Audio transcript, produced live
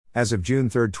As of June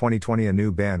 3, 2020, a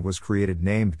new band was created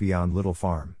named Beyond Little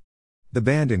Farm. The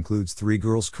band includes 3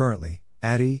 girls currently,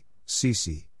 Addie,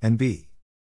 Cece, and B.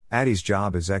 Addie's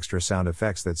job is extra sound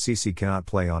effects that Cece cannot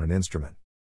play on an instrument.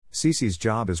 Cece's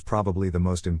job is probably the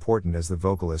most important as the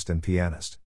vocalist and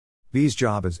pianist. B's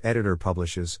job is editor,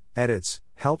 publishes, edits,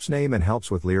 helps name and helps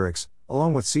with lyrics,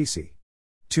 along with Cece.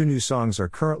 2 new songs are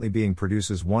currently being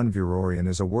produced. One Virorian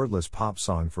is a wordless pop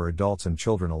song for adults and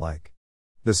children alike.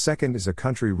 The second is a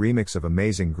country remix of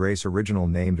Amazing Grace original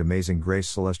named Amazing Grace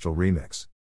Celestial Remix.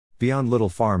 Beyond Little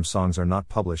Farm songs are not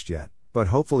published yet, but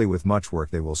hopefully with much work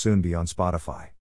they will soon be on Spotify.